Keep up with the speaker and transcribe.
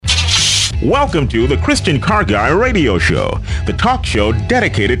Welcome to the Christian Car Guy Radio Show, the talk show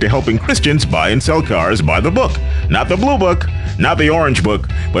dedicated to helping Christians buy and sell cars by the book. Not the blue book, not the orange book,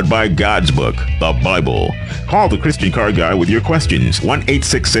 but by God's book, the Bible. Call the Christian Car Guy with your questions,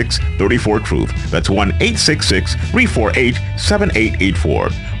 1-866-34-TRUTH. That's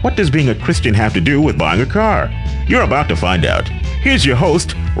 1-866-348-7884. What does being a Christian have to do with buying a car? You're about to find out. Here's your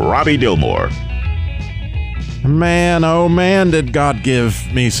host, Robbie Dillmore. Man, oh man, did God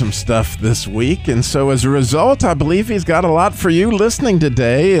give me some stuff this week. And so as a result, I believe he's got a lot for you listening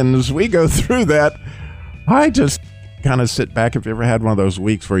today. And as we go through that, I just kind of sit back. If you ever had one of those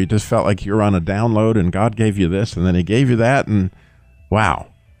weeks where you just felt like you're on a download and God gave you this and then he gave you that, and wow.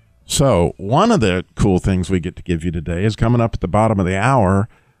 So one of the cool things we get to give you today is coming up at the bottom of the hour,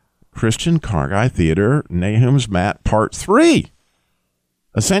 Christian Car Guy Theater, Nahum's Mat, Part 3.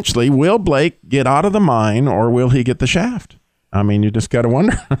 Essentially, will Blake get out of the mine or will he get the shaft? I mean, you just got to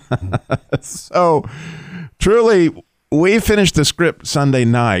wonder. So, truly, we finished the script Sunday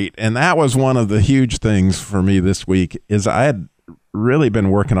night, and that was one of the huge things for me this week, is I had really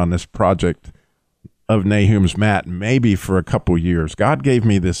been working on this project of Nahum's Mat maybe for a couple years. God gave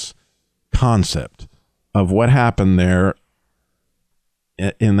me this concept of what happened there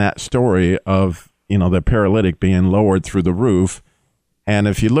in that story of, the paralytic being lowered through the roof. And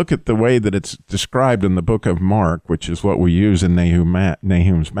if you look at the way that it's described in the book of Mark, which is what we use in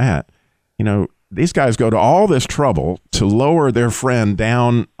Nahum's Mat, these guys go to all this trouble to lower their friend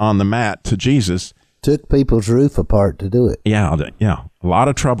down on the mat to Jesus. Took people's roof apart to do it. Yeah, a lot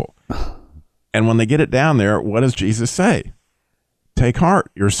of trouble. And when they get it down there, what does Jesus say? Take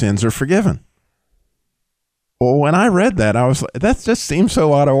heart, your sins are forgiven. Well, when I read that, I was like, that just seems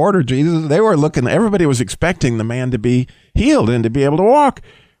so out of order, Jesus. They were looking, everybody was expecting the man to be healed and to be able to walk.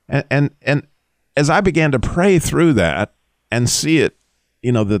 And as I began to pray through that and see it,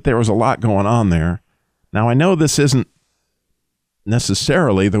 that there was a lot going on there. Now, I know this isn't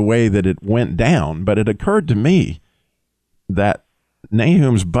necessarily the way that it went down, but it occurred to me that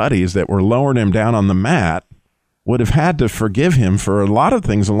Nahum's buddies that were lowering him down on the mat would have had to forgive him for a lot of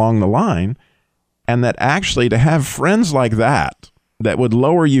things along the line. And that actually to have friends like that would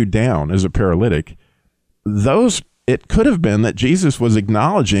lower you down as a paralytic, it could have been that Jesus was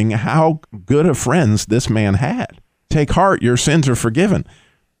acknowledging how good of friends this man had. Take heart, your sins are forgiven.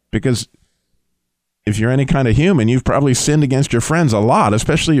 Because if you're any kind of human, you've probably sinned against your friends a lot,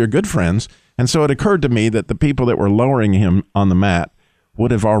 especially your good friends. And so it occurred to me that the people that were lowering him on the mat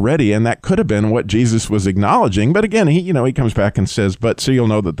would have already, and that could have been what Jesus was acknowledging. But again, he comes back and says, but so you'll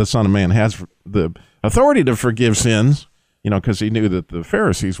know that the Son of Man has the authority to forgive sins, because he knew that the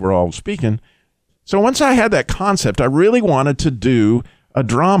Pharisees were all speaking. So once I had that concept, I really wanted to do a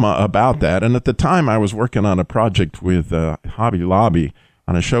drama about that. And at the time I was working on a project with Hobby Lobby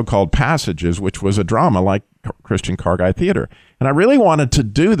on a show called Passages, which was a drama like Christian Car Guy Theater. And I really wanted to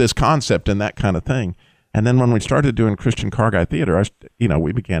do this concept and that kind of thing. And then when we started doing Christian Car Guy Theater,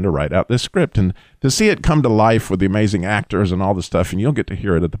 we began to write out this script, and to see it come to life with the amazing actors and all the stuff, and you'll get to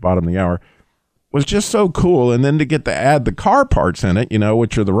hear it at the bottom of the hour, was just so cool. And then to get to add the car parts in it,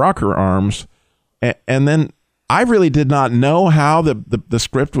 which are the rocker arms. And then I really did not know how the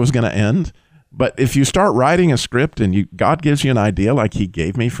script was going to end. But if you start writing a script and God gives you an idea like he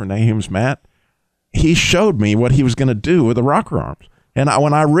gave me for Nahum's Mat, he showed me what he was going to do with the rocker arms. And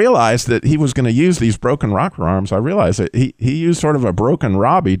when I realized that he was going to use these broken rocker arms, I realized that he used sort of a broken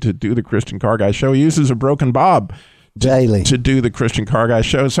Robbie to do the Christian Car Guy show. He uses a broken Bob daily to do the Christian Car Guy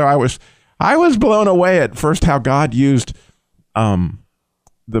show. So I was blown away at first how God used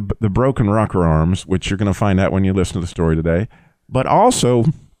the broken rocker arms, which you're going to find out when you listen to the story today, but also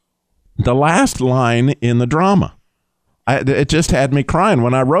the last line in the drama. It just had me crying.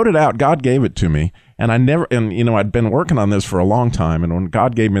 When I wrote it out, God gave it to me. And I'd been working on this for a long time. And when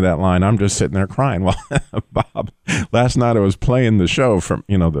God gave me that line, I'm just sitting there crying. Well, Bob, last night I was playing the show from,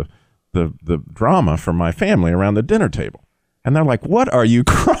 the drama for my family around the dinner table. And they're like, what are you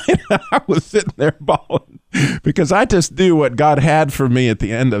crying? I was sitting there bawling because I just knew what God had for me at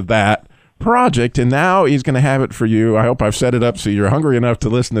the end of that project. And now he's going to have it for you. I hope I've set it up so you're hungry enough to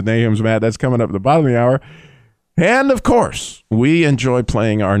listen to Nahum's Mat. That's coming up at the bottom of the hour. And of course, we enjoy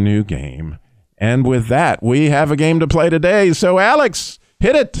playing our new game. And with that, we have a game to play today. So Alex,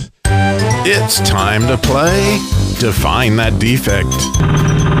 hit it. It's time to play Define That Defect.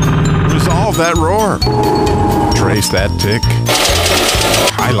 Resolve that roar. Trace that tick.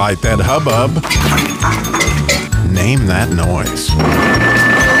 Highlight that hubbub. Name that noise.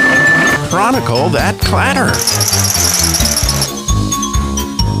 Chronicle that clatter.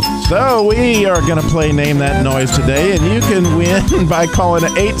 So we are going to play Name That Noise today, and you can win by calling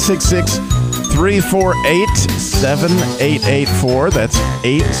 866 866-348-7884. That's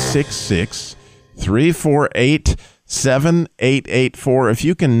 866-348-7884. If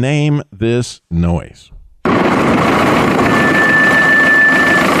you can name this noise. Now,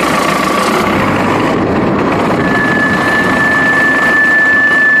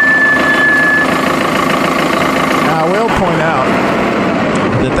 I will point out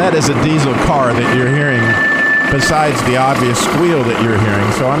that is a diesel car that you're hearing besides the obvious squeal that you're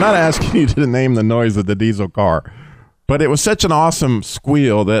hearing. So I'm not asking you to name the noise of the diesel car. But it was such an awesome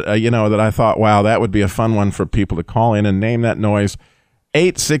squeal that, that I thought, wow, that would be a fun one for people to call in and name that noise.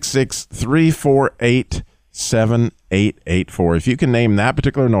 866-348-7884. If you can name that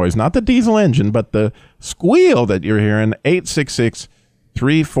particular noise, not the diesel engine, but the squeal that you're hearing,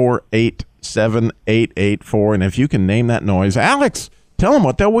 866-348-7884. And if you can name that noise, Alex, tell them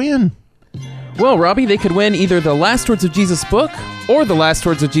what they'll win. Well, Robbie, they could win either the Last Words of Jesus book or the Last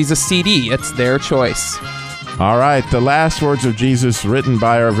Words of Jesus CD. It's their choice. All right, the Last Words of Jesus, written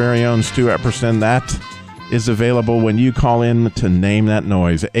by our very own Stu Epperson. That is available when you call in to name that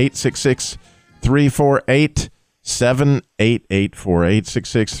noise. 866-348-7884.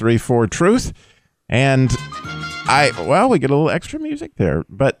 866-34-TRUTH. And we get a little extra music there.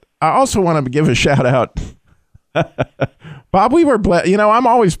 But I also want to give a shout out. Bob, we were blessed. I'm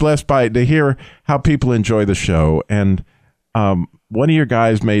always blessed to hear how people enjoy the show. And one of your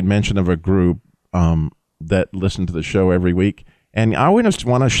guys made mention of a group that listen to the show every week. And I just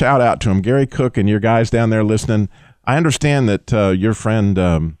want to shout out to him, Gary Cook and your guys down there listening. I understand that your friend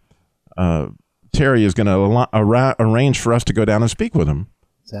Terry is going to arrange for us to go down and speak with him.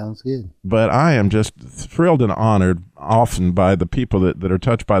 Sounds good. But I am just thrilled and honored often by the people that are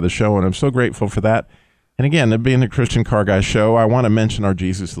touched by the show, and I'm so grateful for that. And again, it being the Christian Car Guy show, I want to mention our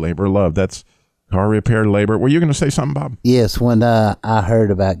Jesus Labor of Love. That's car repair labor. Were you going to say something, Bob? Yes, when I heard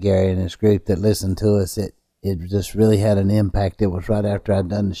about Gary and his group that listened to us, it just really had an impact. It was right after I'd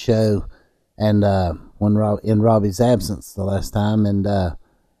done the show, and in Robbie's absence the last time, and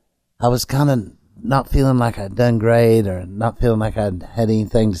I was kind of not feeling like I'd done great, or not feeling like I'd had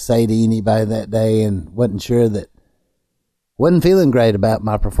anything to say to anybody that day, and wasn't feeling great about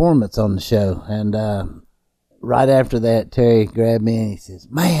my performance on the show. And right after that, Terry grabbed me and he says,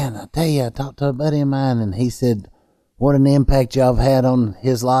 "Man, I tell you, I talked to a buddy of mine, and he said what an impact y'all have had on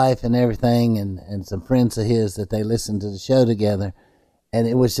his life and everything, and some friends of his that they listened to the show together." And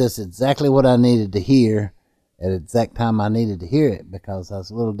it was just exactly what I needed to hear at the exact time I needed to hear it, because I was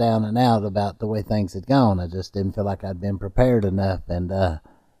a little down and out about the way things had gone. I just didn't feel like I'd been prepared enough, and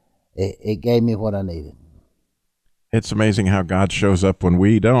it gave me what I needed. It's amazing how God shows up when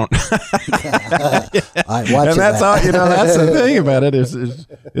we don't. All right, watch and that's all. That's the thing about it is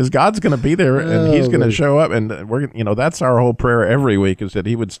God's going to be there, and He's going to show up, and that's our whole prayer every week, is that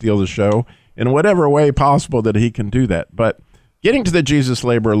He would steal the show in whatever way possible that He can do that. But getting to the Jesus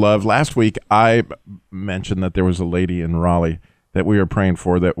Labor of Love, last week I mentioned that there was a lady in Raleigh that we were praying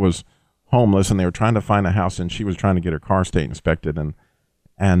for that was homeless, and they were trying to find a house, and she was trying to get her car state inspected. And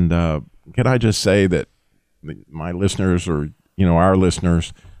could I just say that my listeners, or our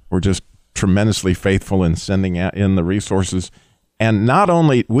listeners, were just tremendously faithful in sending in the resources. And not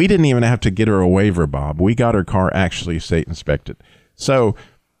only, we didn't even have to get her a waiver, Bob. We got her car actually state inspected. So,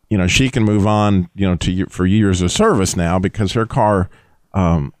 she can move on, for years of service now, because her car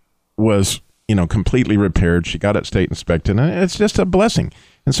was, completely repaired. She got it state inspected, and it's just a blessing.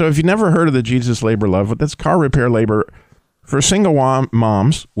 And so if you've never heard of the Jesus Labor of Love, that's car repair labor for single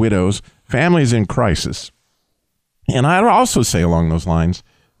moms, widows, families in crisis. And I'd also say along those lines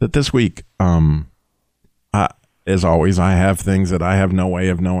that this week, as always, I have things that I have no way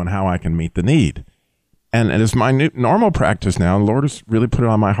of knowing how I can meet the need. And it's my normal practice now. The Lord has really put it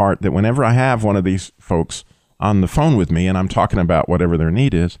on my heart that whenever I have one of these folks on the phone with me and I'm talking about whatever their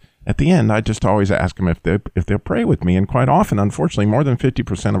need is, at the end, I just always ask them if they'll pray with me. And quite often, unfortunately, more than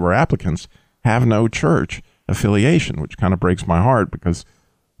 50% of our applicants have no church affiliation, which kind of breaks my heart because,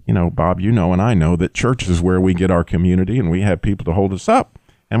 Bob, and I know that church is where we get our community and we have people to hold us up.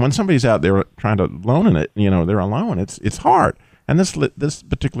 And when somebody's out there trying to loan in it, they're alone. It's hard. And this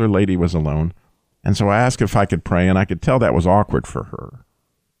particular lady was alone. And so I asked if I could pray, and I could tell that was awkward for her.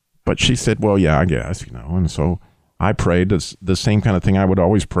 But she said, well, yeah, I guess, And so I prayed the same kind of thing I would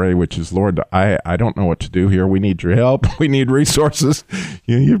always pray, which is, Lord, I don't know what to do here. We need your help. We need resources.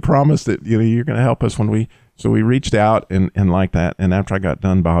 You promised that, you're going to help us So we reached out and like that. And after I got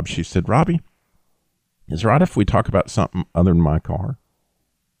done, Bob, she said, Robbie, is it right if we talk about something other than my car?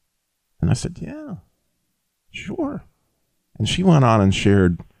 And I said, yeah, sure. And she went on and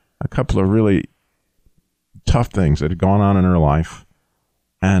shared a couple of really tough things that had gone on in her life.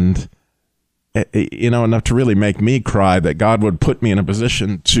 And enough to really make me cry that God would put me in a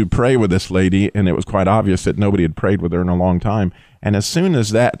position to pray with this lady, and it was quite obvious that nobody had prayed with her in a long time. And as soon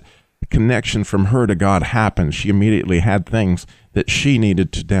as that connection from her to God happened, she immediately had things that she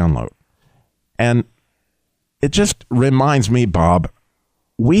needed to download. And it just reminds me, Bob,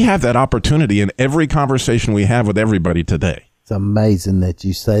 we have that opportunity in every conversation we have with everybody today. It's amazing that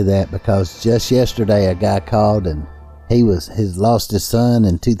you say that, because just yesterday a guy called and he's lost his son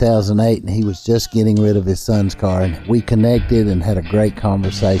in 2008, and he was just getting rid of his son's car, and we connected and had a great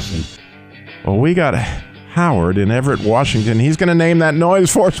conversation. Well, we got Howard in Everett, Washington. He's going to name that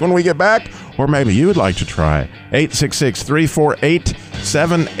noise for us when we get back, or maybe you would like to try.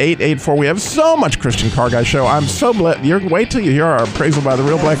 866-348-7884. We have so much Christian Car Guy Show. I'm so blessed. Wait till you hear our appraisal by the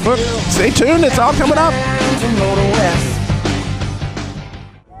Real Black Book. Stay tuned. It's all coming up.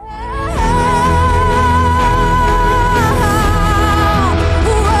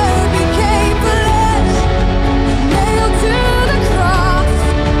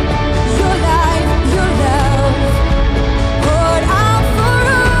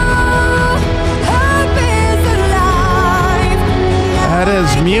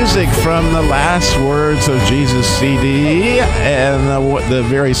 Music from the Last Words of Jesus CD, and the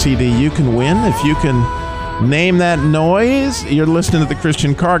very CD you can win if you can name that noise. You're listening to the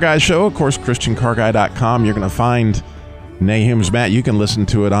Christian Car Guy Show. Of course, ChristianCarGuy.com. You're going to find Nahum's Matt. You can listen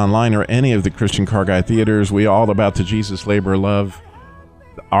to it online or any of the Christian Car Guy theaters. We all about the Jesus Labor Love.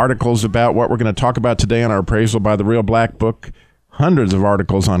 Articles about what we're going to talk about today on our appraisal by the Real Black Book. Hundreds of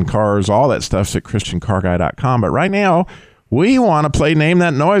articles on cars. All that stuff's at ChristianCarGuy.com. But right now, we want to play Name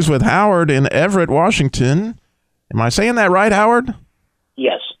That Noise with Howard in Everett, Washington. Am I saying that right, Howard?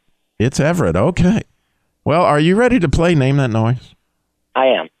 Yes. It's Everett. Okay. Well, are you ready to play Name That Noise? I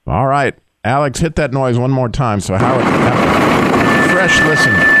am. All right. Alex, hit that noise one more time so Howard can have a fresh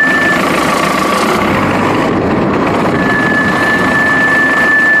listen.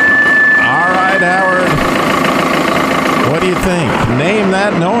 All right, Howard. What do you think? Name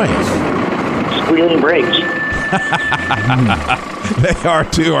that noise. Squealing brakes. They are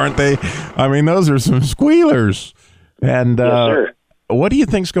too, aren't they? I mean, those are some squealers. And Yes, sir. What do you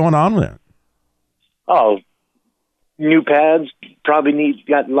think's going on with it? Oh, new pads probably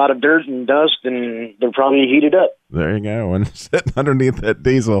got a lot of dirt and dust, and they're probably heated up. There you go. And sitting underneath that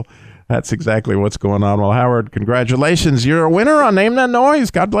diesel, that's exactly what's going on. Well, Howard, congratulations. You're a winner on Name That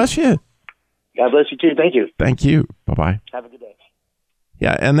Noise. God bless you. God bless you, too. Thank you. Thank you. Bye-bye. Have a good day.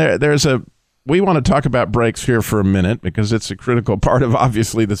 Yeah, and we want to talk about brakes here for a minute because it's a critical part of,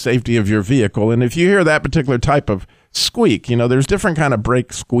 obviously, the safety of your vehicle. And if you hear that particular type of squeak, there's different kind of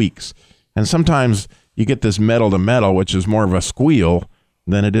brake squeaks. And sometimes you get this metal to metal, which is more of a squeal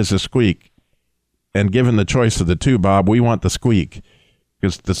than it is a squeak. And given the choice of the two, Bob, we want the squeak,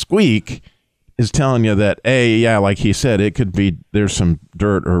 because the squeak is telling you that, like he said, it could be there's some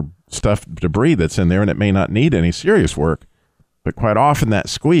dirt or stuff, debris that's in there, and it may not need any serious work. But quite often that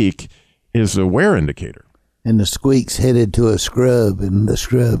squeak is a wear indicator. And the squeak's headed to a scrub, and the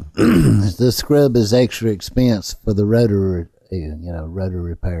scrub is extra expense for the rotor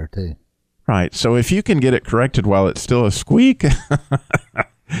repair too. Right. So if you can get it corrected while it's still a squeak,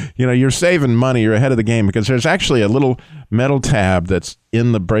 you're saving money. You're ahead of the game, because there's actually a little metal tab that's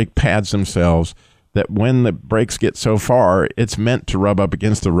in the brake pads themselves that when the brakes get so far, it's meant to rub up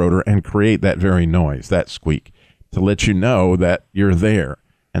against the rotor and create that very noise, that squeak, to let you know that you're there.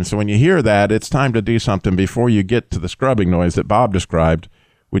 And so when you hear that, it's time to do something before you get to the scrubbing noise that Bob described,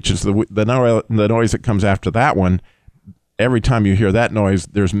 which is the noise that comes after that one. Every time you hear that noise,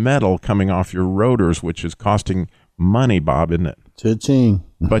 there's metal coming off your rotors, which is costing money, Bob, isn't it? Cha-ching.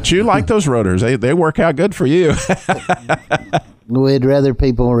 But you like those rotors. They work out good for you. We'd rather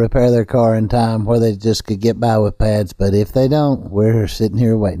people repair their car in time where they just could get by with pads, but if they don't, we're sitting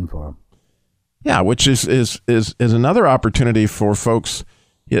here waiting for them. Yeah, which is another opportunity for folks.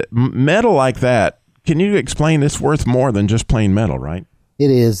 Metal like that, can you explain it's worth more than just plain metal, right?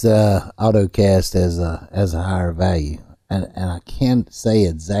 It is AutoCast as a higher value. And I can't say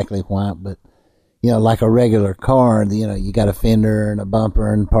exactly why, but, like a regular car, you got a fender and a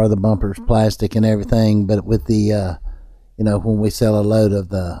bumper, and part of the bumper's plastic and everything. But with the, when we sell a load of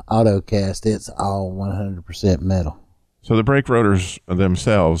the AutoCast, it's all 100% metal. So the brake rotors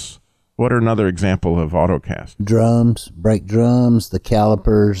themselves, what are another example of AutoCast? Drums, brake drums, the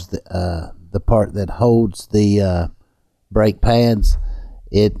calipers, the part that holds the brake pads,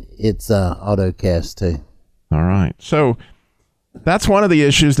 it's AutoCast too. All right. So that's one of the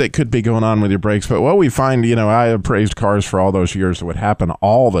issues that could be going on with your brakes. But what we find, I appraised cars for all those years. It would happen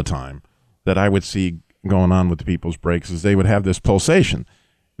all the time that I would see going on with the people's brakes is they would have this pulsation.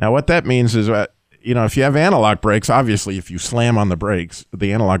 Now, what that means is, if you have analog brakes, obviously, if you slam on the brakes,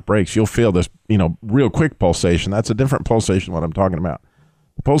 the analog brakes, you'll feel this, real quick pulsation. That's a different pulsation, what I'm talking about.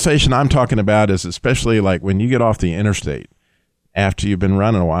 The pulsation I'm talking about is especially like when you get off the interstate after you've been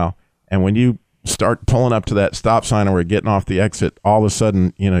running a while, and when you start pulling up to that stop sign or getting off the exit, all of a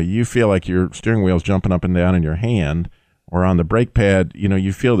sudden, you feel like your steering wheel's jumping up and down in your hand, or on the brake pad,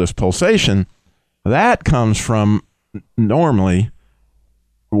 you feel this pulsation. That comes from normally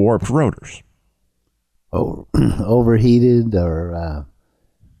warped rotors. Overheated, or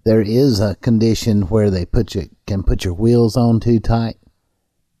there is a condition where they can put your wheels on too tight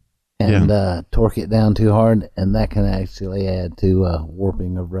and torque it down too hard, and that can actually add to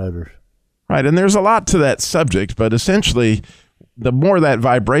warping of rotors. Right, and there's a lot to that subject, but essentially, the more that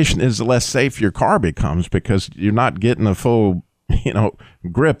vibration is, the less safe your car becomes, because you're not getting a full,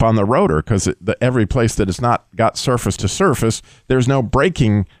 grip on the rotor, because every place that it's not got surface to surface, there's no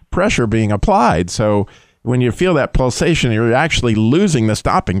braking pressure being applied. So when you feel that pulsation, you're actually losing the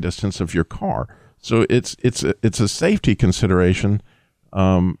stopping distance of your car. So it's a safety consideration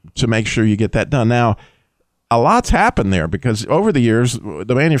to make sure you get that done. Now, a lot's happened there, because over the years,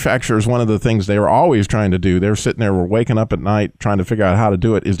 the manufacturers, one of the things they were always trying to do, they're sitting there, we're waking up at night trying to figure out how to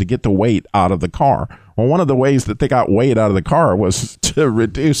do it, is to get the weight out of the car. Well, one of the ways that they got weight out of the car was to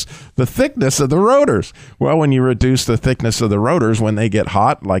reduce the thickness of the rotors. Well, when you reduce the thickness of the rotors, when they get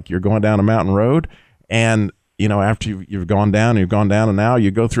hot, like you're going down a mountain road, and after you've gone down, and now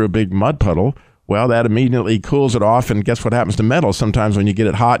you go through a big mud puddle, well, that immediately cools it off, and guess what happens to metal sometimes when you get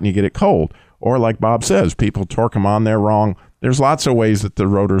it hot and you get it cold? Or like Bob says, people torque them on there wrong. There's lots of ways that the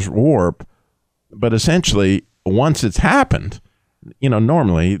rotors warp, but essentially, once it's happened,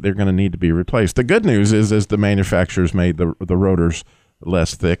 normally they're going to need to be replaced. The good news is, as the manufacturers made the rotors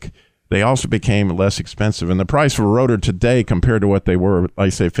less thick, they also became less expensive. And the price of a rotor today compared to what they were,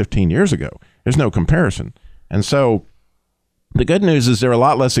 like say, 15 years ago, there's no comparison. And so the good news is they're a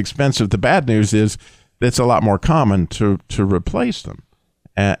lot less expensive. The bad news is it's a lot more common to replace them.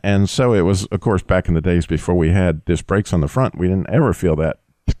 And so it was, of course, back in the days before we had disc brakes on the front, we didn't ever feel that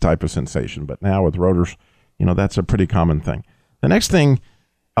type of sensation. But now with rotors, that's a pretty common thing. The next thing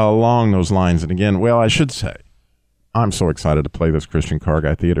along those lines, and again, I should say, I'm so excited to play this Christian Car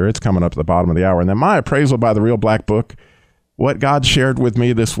Guy Theater. It's coming up at the bottom of the hour. And then my appraisal by the Real Black Book, what God shared with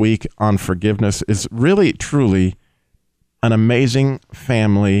me this week on forgiveness, is really, truly an amazing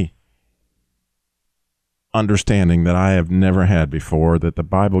family understanding that I have never had before, that the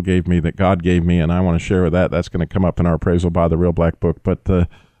Bible gave me, that God gave me, and I want to share with that. That's going to come up in our appraisal by the Real Black Book. But the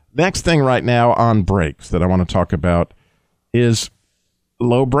next thing right now on brakes that I want to talk about is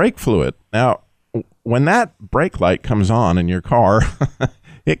low brake fluid. Now, when that brake light comes on in your car,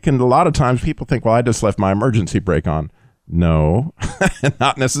 it can, a lot of times people think, well, I just left my emergency brake on. No,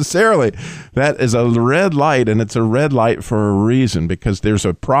 not necessarily. That is a red light, and it's a red light for a reason, because there's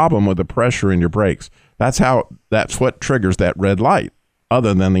a problem with the pressure in your brakes. That's what triggers that red light,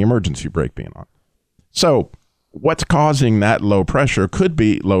 other than the emergency brake being on. So what's causing that low pressure could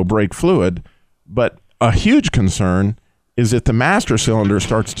be low brake fluid, but a huge concern is if the master cylinder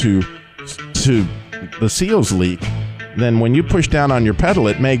starts to the seals leak, then when you push down on your pedal,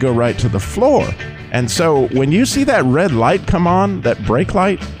 it may go right to the floor. And so when you see that red light come on, that brake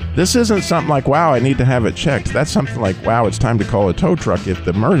light, this isn't something like, wow, I need to have it checked. That's something like, wow, it's time to call a tow truck if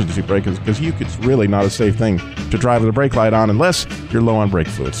the emergency brake is, because it's really not a safe thing to drive with a brake light on unless you're low on brake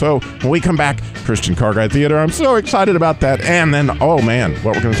fluid. So when we come back, Christian Car Guy Theater, I'm so excited about that. And then, oh man,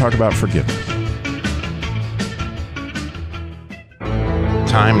 what we're going to talk about, forgiveness.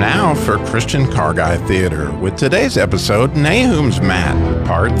 Time now for Christian Car Guy Theater with today's episode, Nahum's Mat,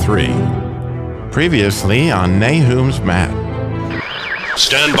 Part 3. Previously on Nahum's Mat.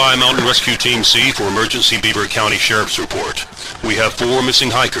 Stand by, Mountain Rescue Team C, for emergency Beaver County Sheriff's Report. We have 4 missing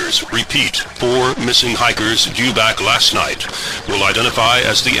hikers. Repeat, 4 missing hikers due back last night. Will identify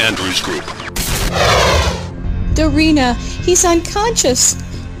as the Andrews Group. Dorina, he's unconscious.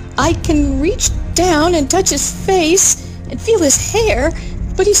 I can reach down and touch his face and feel his hair,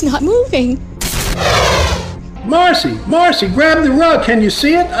 but he's not moving. Marcy, grab the rug. Can you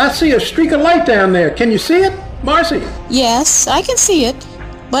see it? I see a streak of light down there. Can you see it? Marcy? Yes, I can see it,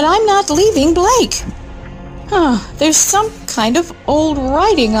 but I'm not leaving Blake. There's some kind of old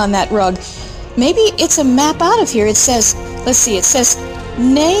writing on that rug. Maybe it's a map out of here. It says, let's see, it says,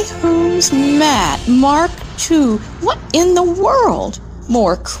 Nahum's Mat, Mark II. What in the world?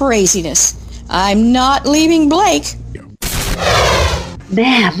 More craziness. I'm not leaving Blake.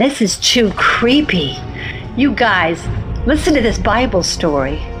 Man, this is too creepy. You guys, listen to this Bible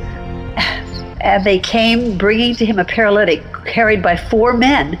story. And they came, bringing to him a paralytic carried by 4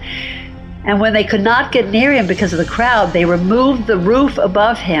 men. And when they could not get near him because of the crowd, they removed the roof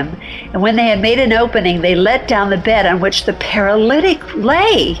above him. And when they had made an opening, they let down the bed on which the paralytic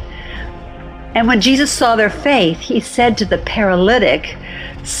lay. And when Jesus saw their faith, he said to the paralytic,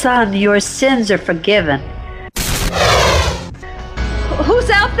 "Son, your sins are forgiven." Who's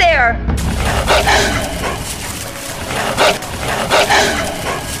out there?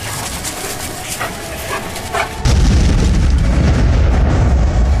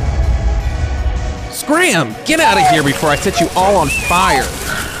 Scram! Get out of here before I set you all on fire.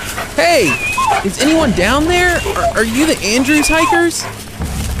 Hey, is anyone down there? Are you the Andrews hikers?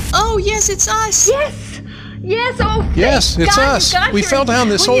 Oh, yes, it's us. Yes, oh, Yes, it's God, us. you got We here. fell down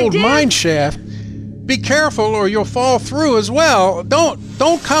this Well, you old did. mine shaft. Be careful or you'll fall through as well.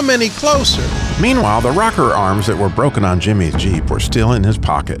 Don't come any closer. Meanwhile, the rocker arms that were broken on Jimmy's Jeep were still in his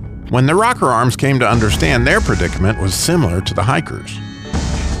pocket when the rocker arms came to understand their predicament was similar to the hikers.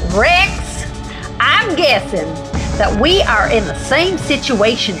 Rex, I'm guessing that we are in the same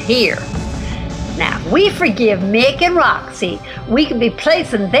situation here. Now, if we forgive Mick and Roxy, we can be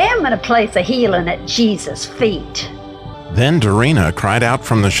placing them in a place of healing at Jesus' feet. Then Dorina cried out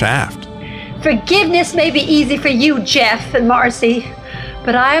from the shaft. Forgiveness may be easy for you, Jeff and Marcy,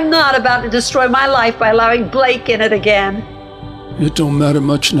 but I am not about to destroy my life by allowing Blake in it again. It don't matter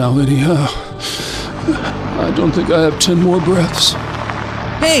much now, anyhow. I don't think I have 10 more breaths.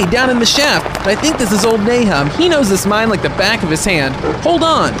 Hey, down in the shaft. I think this is old Nahum. He knows this mine like the back of his hand. Hold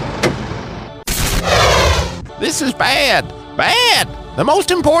on. This is bad. Bad. The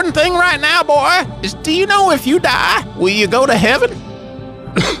most important thing right now, boy, is do you know if you die, will you go to heaven?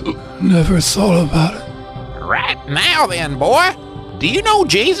 Never thought about it. Right now then, boy. Do you know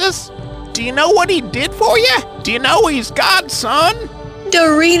Jesus? Do you know what he did for you? Do you know he's God's son?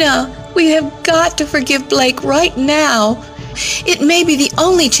 Dorina, we have got to forgive Blake right now. It may be the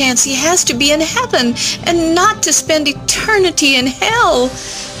only chance he has to be in heaven and not to spend eternity in hell.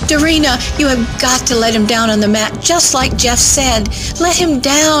 Dorina, you have got to let him down on the mat, just like Jeff said. Let him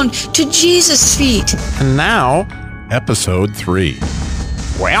down to Jesus' feet. And now, episode 3.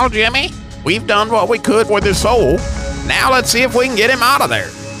 Well, Jimmy, we've done what we could with his soul. Now let's see if we can get him out of there.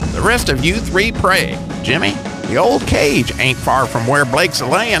 The rest of you 3 pray. Jimmy, the old cage ain't far from where Blake's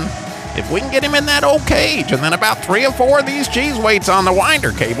laying. If we can get him in that old cage, and then about 3 or 4 of these cheese weights on the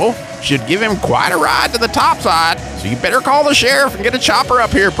winder cable, should give him quite a ride to the top side. So you better call the sheriff and get a chopper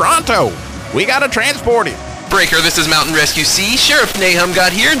up here pronto. We gotta transport him. Breaker, this is Mountain Rescue C. Sheriff Nahum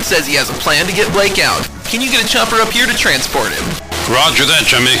got here and says he has a plan to get Blake out. Can you get a chopper up here to transport him? Roger that,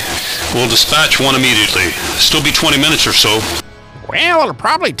 Jimmy. We'll dispatch one immediately. Still be 20 minutes or so. Well, it'll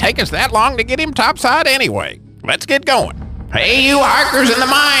probably take us that long to get him topside anyway. Let's get going. Hey, you hikers in the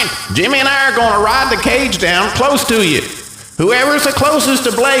mine. Jimmy and I are going to ride the cage down close to you. Whoever's the closest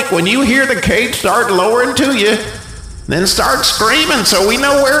to Blake, when you hear the cage start lowering to you, then start screaming so we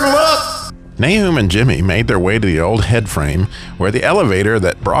know where to look. Nahum and Jimmy made their way to the old head frame where the elevator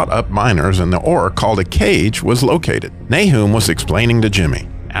that brought up miners and the ore called a cage was located. Nahum was explaining to Jimmy.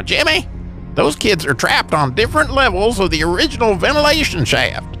 Now, Jimmy, those kids are trapped on different levels of the original ventilation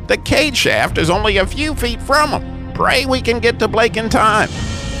shaft. The cage shaft is only a few feet from them. Pray we can get to Blake in time.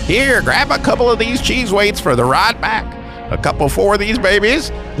 Here, grab a couple of these cheese weights for the ride back. A couple 4 of these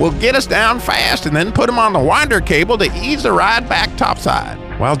babies will get us down fast and then put them on the winder cable to ease the ride back topside.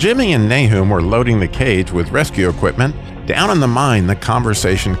 While Jimmy and Nahum were loading the cage with rescue equipment, down in the mine the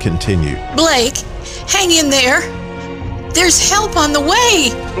conversation continued. Blake, hang in there. There's help on the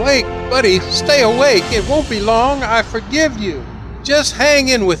way. Blake, buddy, stay awake. It won't be long. I forgive you. Just hang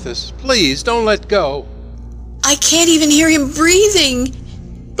in with us. Please, don't let go. I can't even hear him breathing.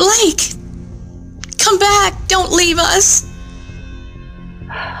 Blake, come back. Don't leave us.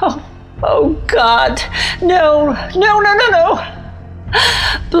 Oh God. No.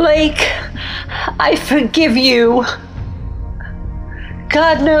 Blake, I forgive you.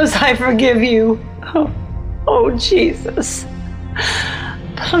 God knows I forgive you. Oh Jesus.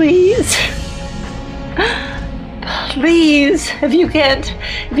 Please, if you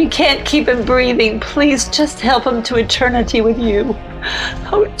can't keep him breathing, please just help him to eternity with you.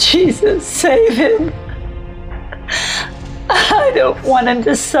 Oh Jesus, save him. I don't want him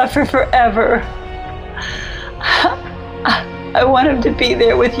to suffer forever. I want him to be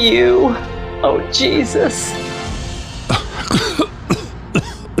there with you. Oh Jesus.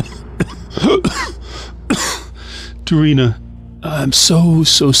 Dorina, I'm so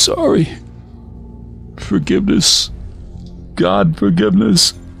sorry. Forgiveness. God,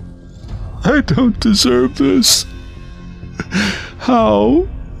 forgiveness. I don't deserve this. How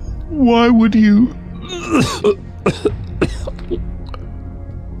Why would you?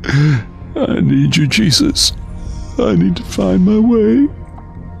 I need you, Jesus. I need to find my way.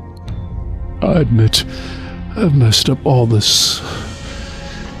 I admit I've messed up all this.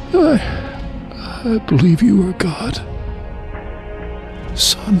 I believe you are God.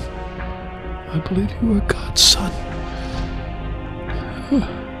 Son, I believe you are God's son.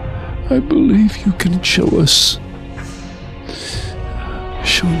 I believe you can show us.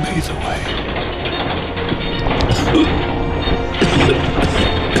 Show me the way.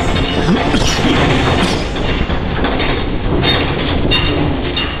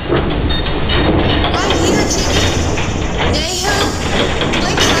 Right here, Jimmy. Nahum?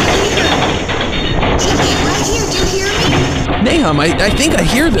 Blake's right here. Jimmy, right here. Do you hear me? Nahum, I think I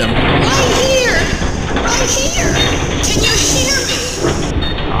hear them. Right here. Right here. Can you hear me?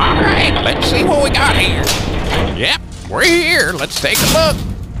 All right, let's see what we got here. Yep, we're here. Let's take a look.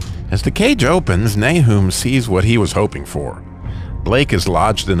 As the cage opens, Nahum sees what he was hoping for. Blake is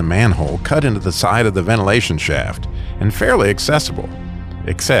lodged in a manhole cut into the side of the ventilation shaft and fairly accessible,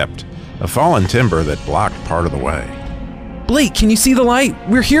 except a fallen timber that blocked part of the way. Blake, can you see the light?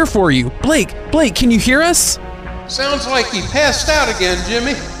 We're here for you. Blake, can you hear us? Sounds like he passed out again,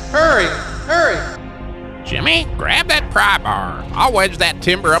 Jimmy. Hurry. Jimmy, grab that pry bar. I'll wedge that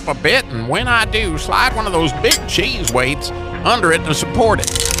timber up a bit, and when I do, slide one of those big cheese weights under it to support it.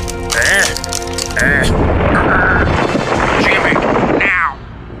 Jimmy, now.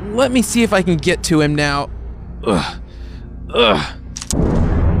 Let me see if I can get to him now. I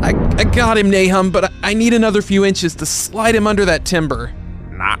got him, Nahum, but I need another few inches to slide him under that timber.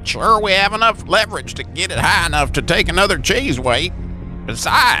 Not sure we have enough leverage to get it high enough to take another cheese weight.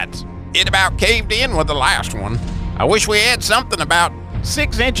 Besides, it about caved in with the last one. I wish we had something about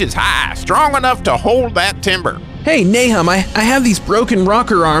 6 inches high, strong enough to hold that timber. Hey, Nahum, I have these broken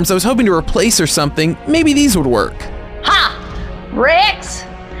rocker arms I was hoping to replace or something. Maybe these would work. Ha! Rex,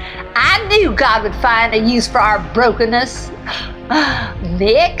 I knew God would find a use for our brokenness.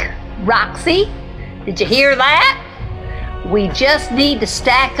 Nick, Roxy, did you hear that? We just need to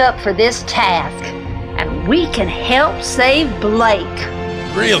stack up for this task, and we can help save Blake.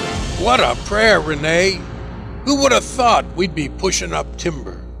 Really? What a prayer, Renee. Who would have thought we'd be pushing up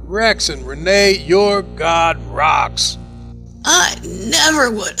timber? Rex and Renee, your God rocks. I never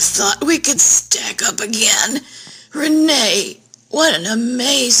would have thought we could stack up again. Renee, what an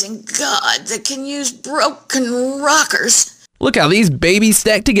amazing God that can use broken rockers. Look how these babies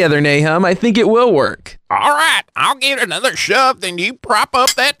stack together, Nahum. I think it will work. All right, I'll give it another shove, then you prop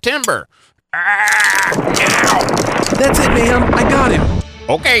up that timber. Ow. That's it, Nahum. I got him.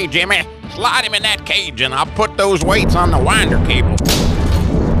 Okay, Jimmy, slide him in that cage and I'll put those weights on the winder cable.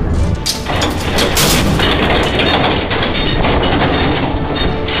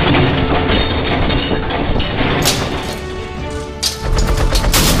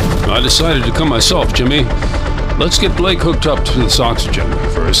 I decided to come myself, Jimmy. Let's get Blake hooked up to this oxygen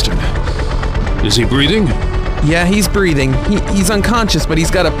first. Is he breathing? Yeah, he's breathing. He's unconscious, but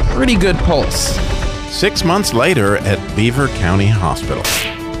he's got a pretty good pulse. 6 months later at Beaver County Hospital.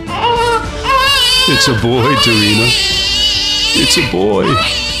 It's a boy, Dorina. It's a boy.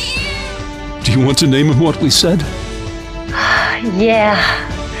 Do you want to name him what we said? Yeah.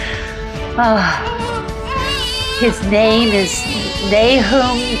 His name is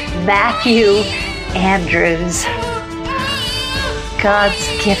Nahum Matthew Andrews. God's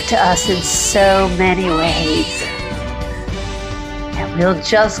gift to us in so many ways. And we'll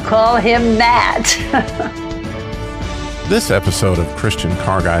just call him Matt. This episode of Christian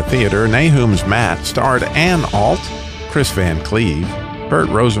Car Guy Theater, Nahum's Matt, starred Ann Alt, Chris Van Cleve, Burt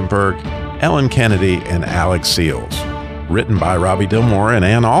Rosenberg, Ellen Kennedy, and Alex Seals. Written by Robbie Dilmore and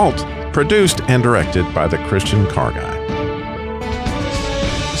Ann Alt. Produced and directed by the Christian Car Guy.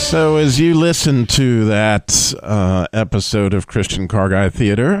 So as you listen to that episode of Christian Car Guy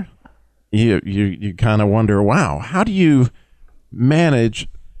Theater, you kind of wonder, wow, how do you manage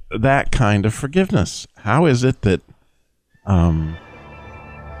that kind of forgiveness? How is it that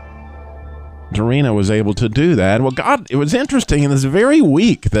Dorina was able to do that? Well, God, it was interesting. In this very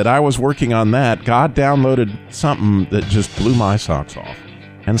week that I was working on that, God downloaded something that just blew my socks off.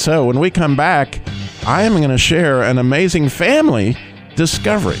 And so when we come back, I am going to share an amazing family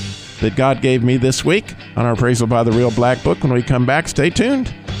discovery that God gave me this week on our Appraisal by the Real Black Book. When we come back, stay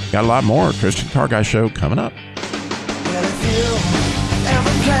tuned. Got a lot more Christian Car Guy Show coming up. Well, if you ever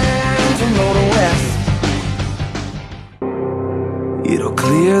plan to motor west, it'll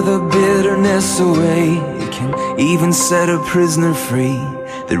clear the bitterness away. It can even set a prisoner free.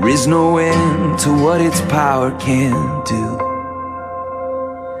 There is no end to what its power can do.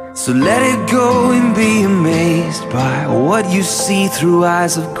 So let it go and be amazed by what you see through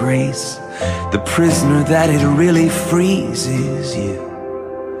eyes of grace. The prisoner that it really frees is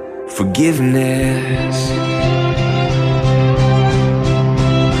you. Forgiveness.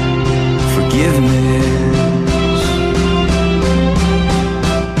 Forgiveness.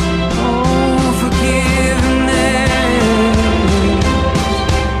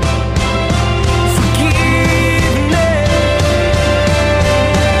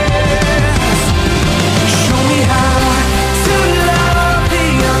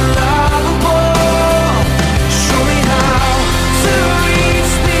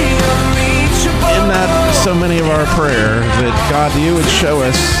 So many of our prayer that God, you would show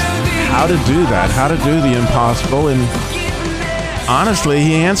us how to do that, how to do the impossible. And honestly,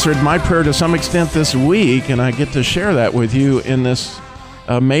 he answered my prayer to some extent this week, and I get to share that with you in this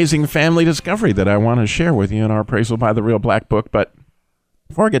amazing family discovery that I want to share with you in our Appraisal by the Real Black Book. But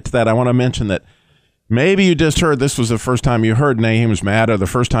before I get to that, I want to mention that maybe you just heard, this was the first time you heard Nahum's Mad, or the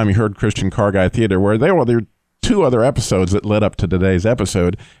first time you heard Christian Car Guy Theater, where there were 2 other episodes that led up to today's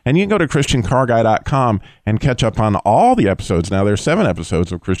episode. And you can go to ChristianCarGuy.com and catch up on all the episodes. Now, there's 7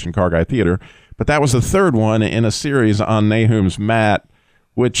 episodes of Christian Car Guy Theater, but that was the 3rd one in a series on Nahum's Mat,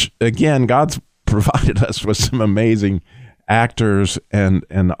 which, again, God's provided us with some amazing actors and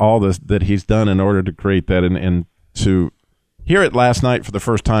all this that he's done in order to create that. And to hear it last night for the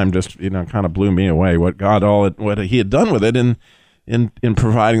first time just, kind of blew me away, what he had done with it in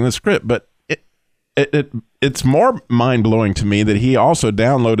providing the script. But it's more mind-blowing to me that he also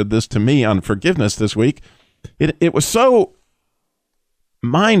downloaded this to me on forgiveness this week. It was so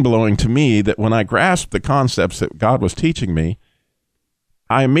mind-blowing to me that when I grasped the concepts that God was teaching me,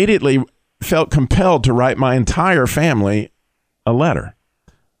 I immediately felt compelled to write my entire family a letter.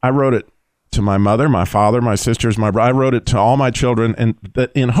 I wrote it to my mother, my father, my sisters, my brother. I wrote it to all my children, and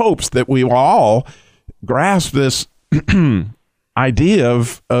that in hopes that we will all grasp this idea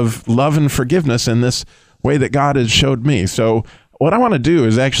of love and forgiveness in this way that God has showed me. So what I want to do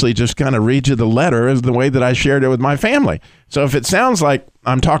is actually just kind of read you the letter as the way that I shared it with my family. So if it sounds like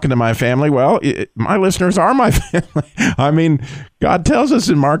I'm talking to my family, well, my listeners are my family. I mean, God tells us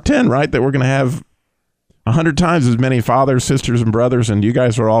in Mark 10, right, that we're going to have 100 times as many fathers, sisters, and brothers, and you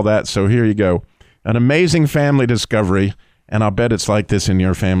guys are all that. So here you go. An amazing family discovery, and I'll bet it's like this in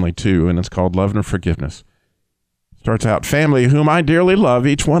your family too, and it's called Love and Forgiveness. Starts out, family, whom I dearly love,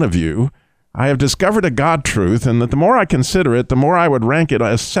 each one of you, I have discovered a God truth, and that the more I consider it, the more I would rank it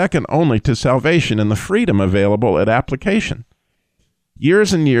as second only to salvation and the freedom available at application.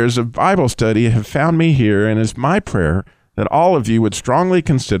 Years and years of Bible study have found me here, and it's my prayer that all of you would strongly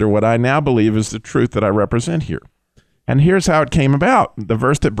consider what I now believe is the truth that I represent here. And here's how it came about. The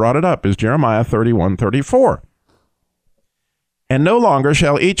verse that brought it up is Jeremiah 31:34. And no longer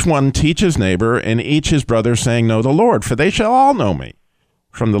shall each one teach his neighbor and each his brother, saying, Know the Lord, for they shall all know me.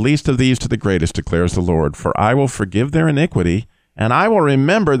 From the least of these to the greatest, declares the Lord. For I will forgive their iniquity, and I will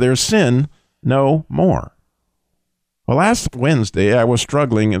remember their sin no more. Well, last Wednesday, I was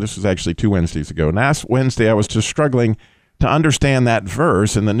struggling, and this was actually 2 Wednesdays ago. Last Wednesday, I was just struggling to understand that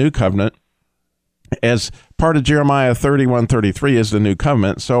verse in the New Covenant, as part of Jeremiah 31:33 is the New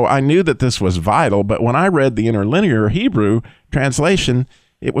Covenant. So I knew that this was vital, but when I read the interlinear Hebrew translation,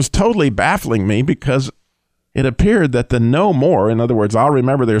 it was totally baffling me because it appeared that the no more, in other words, I'll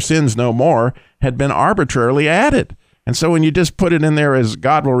remember their sins no more, had been arbitrarily added. And so when you just put it in there as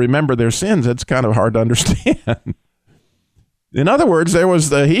God will remember their sins, it's kind of hard to understand. In other words, there was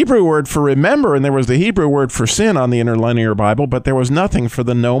the Hebrew word for remember and there was the Hebrew word for sin on the interlinear Bible, but there was nothing for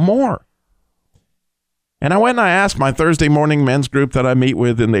the no more. And I went and I asked my Thursday morning men's group that I meet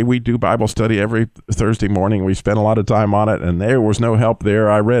with, and we do Bible study every Thursday morning. We spend a lot of time on it, and there was no help there.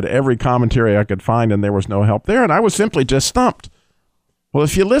 I read every commentary I could find, and there was no help there, and I was simply just stumped. Well,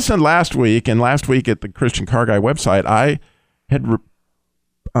 if you listened last week, and last week at the Christian Car Guy website, I had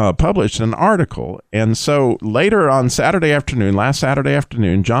published an article, and so later on last Saturday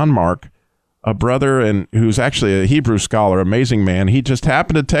afternoon, John Mark, a brother and who's actually a Hebrew scholar, amazing man, he just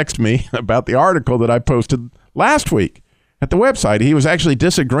happened to text me about the article that I posted last week at the website. He was actually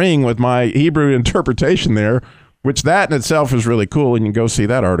disagreeing with my Hebrew interpretation there, which that in itself is really cool, and you can go see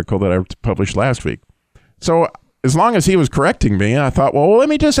that article that I published last week. So as long as he was correcting me, I thought, well, let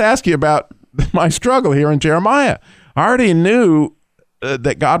me just ask you about my struggle here in Jeremiah. I already knew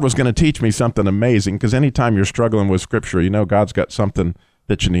that God was going to teach me something amazing, because anytime you're struggling with Scripture, you know God's got something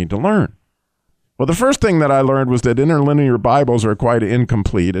that you need to learn. Well, the first thing that I learned was that interlinear Bibles are quite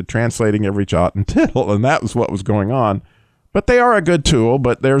incomplete at translating every jot and tittle, and that was what was going on. But they are a good tool,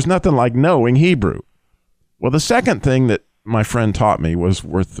 but there's nothing like knowing Hebrew. Well, the second thing that my friend taught me was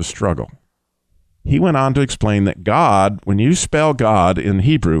worth the struggle. He went on to explain that God, when you spell God in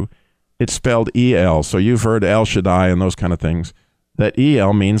Hebrew, it's spelled E-L. So you've heard El Shaddai and those kind of things, that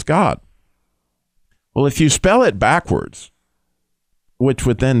E-L means God. Well, if you spell it backwards, which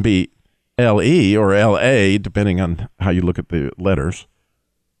would then be L-E or L-A, depending on how you look at the letters,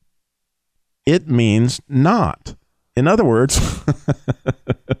 it means not. In other words,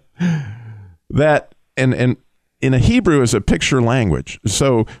 that and in a Hebrew is a picture language.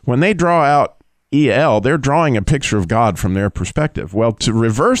 So when they draw out E-L, they're drawing a picture of God from their perspective. Well, to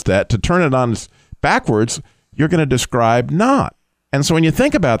reverse that, to turn it on backwards, you're going to describe not. And so when you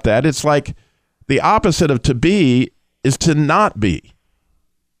think about that, it's like the opposite of to be is to not be.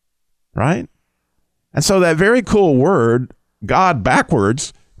 Right? And so that very cool word, God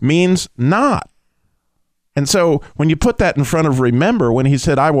backwards, means not. And so when you put that in front of remember, when he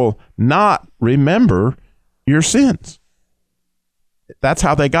said, I will not remember your sins. That's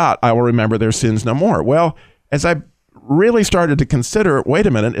how they got, I will remember their sins no more. Well, as I really started to consider, wait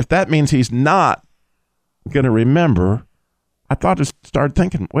a minute, if that means he's not going to remember, I started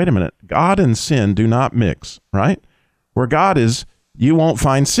thinking, wait a minute, God and sin do not mix, right? Where God is, you won't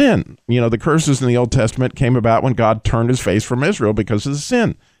find sin. You know, the curses in the Old Testament came about when God turned his face from Israel because of the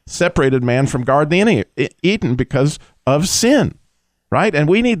sin, separated man from Garden Eden because of sin, right? And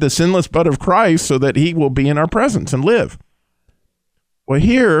we need the sinless blood of Christ so that he will be in our presence and live. Well,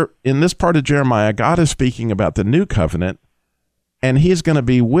 here in this part of Jeremiah, God is speaking about the new covenant, and he's going to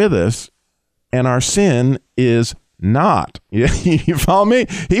be with us, and our sin is not. You follow me?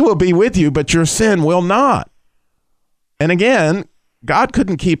 He will be with you, but your sin will not. And again, God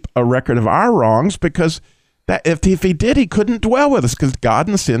couldn't keep a record of our wrongs because that if he did, he couldn't dwell with us because God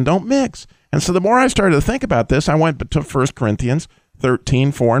and sin don't mix. And so the more I started to think about this, I went to 1 Corinthians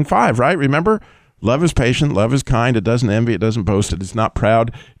 13, 4 and 5, right? Remember? Love is patient, love is kind, it doesn't envy, it doesn't boast, it is not proud,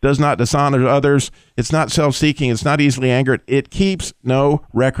 it does not dishonor others, it's not self-seeking, it's not easily angered, it keeps no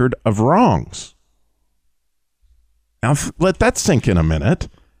record of wrongs. Now, let that sink in a minute.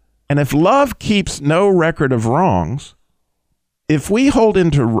 And if love keeps no record of wrongs, if we hold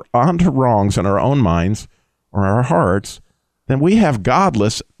onto wrongs in our own minds or our hearts, then we have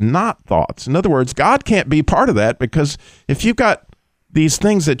godless not thoughts. In other words, God can't be part of that because if you've got these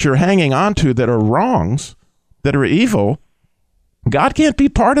things that you're hanging on to that are wrongs, that are evil, God can't be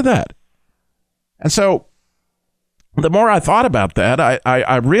part of that. And so the more I thought about that,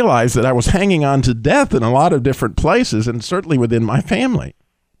 I realized that I was hanging on to death in a lot of different places and certainly within my family.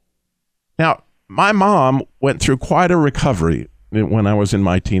 Now, my mom went through quite a recovery when I was in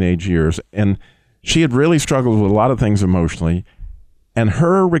my teenage years, and she had really struggled with a lot of things emotionally. And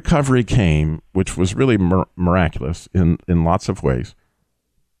her recovery came, which was really miraculous in lots of ways,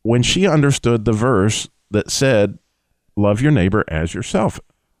 when she understood the verse that said, love your neighbor as yourself.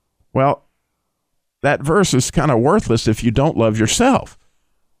 Well, that verse is kind of worthless if you don't love yourself.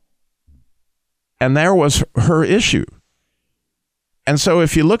 And there was her issue. And so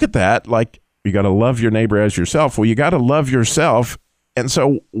if you look at that, like you got to love your neighbor as yourself, well, you got to love yourself. And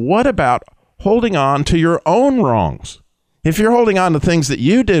so what about holding on to your own wrongs? If you're holding on to things that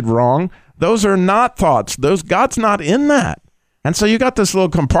you did wrong, those are not thoughts. God's not in that. And so you got this little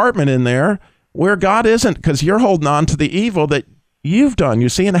compartment in there where God isn't because you're holding on to the evil that you've done, you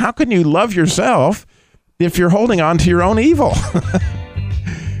see. And how can you love yourself if you're holding on to your own evil?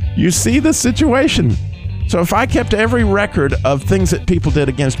 You see the situation. So if I kept every record of things that people did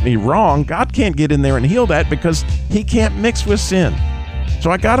against me wrong, God can't get in there and heal that because he can't mix with sin. So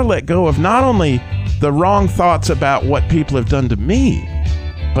I got to let go of not only the wrong thoughts about what people have done to me,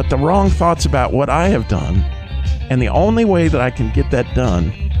 but the wrong thoughts about what I have done. And the only way that I can get that done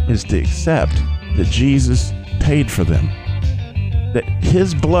is to accept that Jesus paid for them. That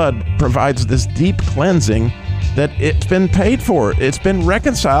his blood provides this deep cleansing, that it's been paid for. It's been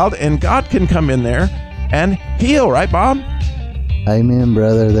reconciled, and God can come in there and heal, right, Bob? Amen,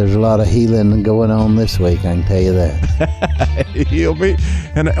 brother. There's a lot of healing going on this week, I can tell you that. Heal me.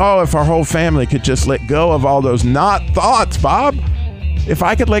 And if our whole family could just let go of all those not thoughts, Bob. If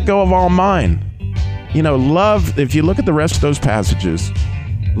I could let go of all mine. You know, love, if you look at the rest of those passages,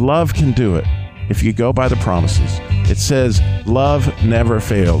 love can do it. If you go by the promises, it says love never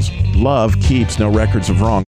fails. Love keeps no records of wrong.